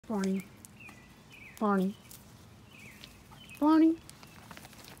Barney. Barney. Barney.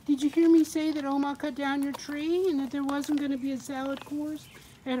 Did you hear me say that Oma cut down your tree and that there wasn't going to be a salad course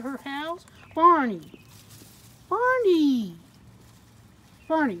at her house? Barney. Barney.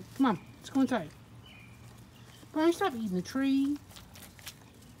 Barney, come on. Let's go inside. Barney, stop eating the tree.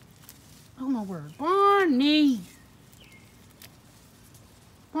 Oh, my word. Barney.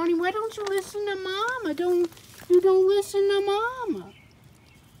 Barney, why don't you listen to Mama? You don't listen to Mama.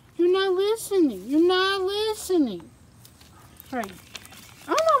 You're not listening. You're not listening. Right.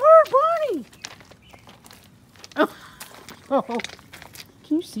 Oh, my word, Barney. Oh.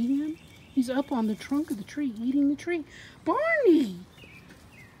 Can you see him? He's up on the trunk of the tree, eating the tree. Barney.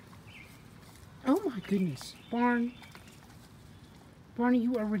 Oh, my goodness. Barney,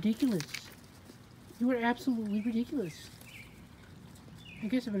 you are ridiculous. You are absolutely ridiculous. I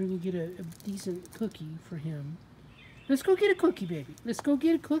guess I better go get a decent cookie for him. Let's go get a cookie, baby. Let's go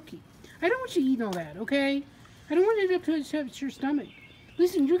get a cookie. I don't want you eating all that, okay? I don't want it up to your stomach.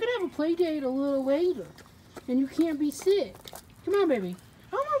 Listen, you're going to have a play date a little later, and you can't be sick. Come on, baby.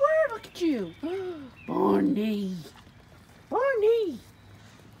 Oh, my word, look at you. Barney. Barney.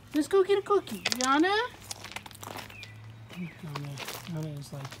 Let's go get a cookie. Yana? Yana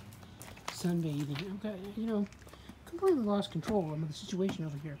is like sunbathing. Okay, you know, completely lost control of the situation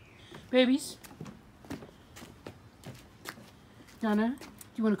over here. Babies? Yana, do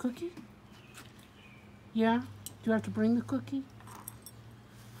you want a cookie? Yeah? Do you have to bring the cookie?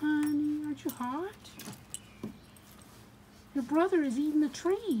 Honey, aren't you hot? Your brother is eating the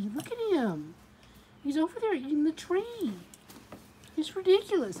tree. Look at him. He's over there eating the tree. It's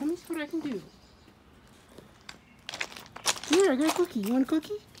ridiculous. Let me see what I can do. Here, I got a cookie. You want a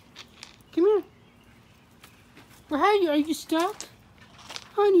cookie? Come here. Well, are you stuck?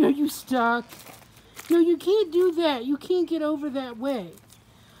 Honey, are you stuck? No, you can't do that. You can't get over that way.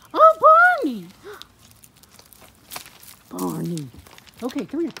 Oh, Barney! Barney. Okay,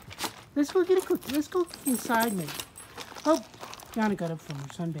 come here. Let's go get a cookie. Let's go inside me. Oh, Yana got up from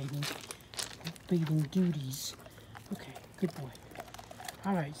her bathing duties. Okay, good boy.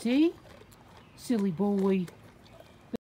 All right, see? Silly boy.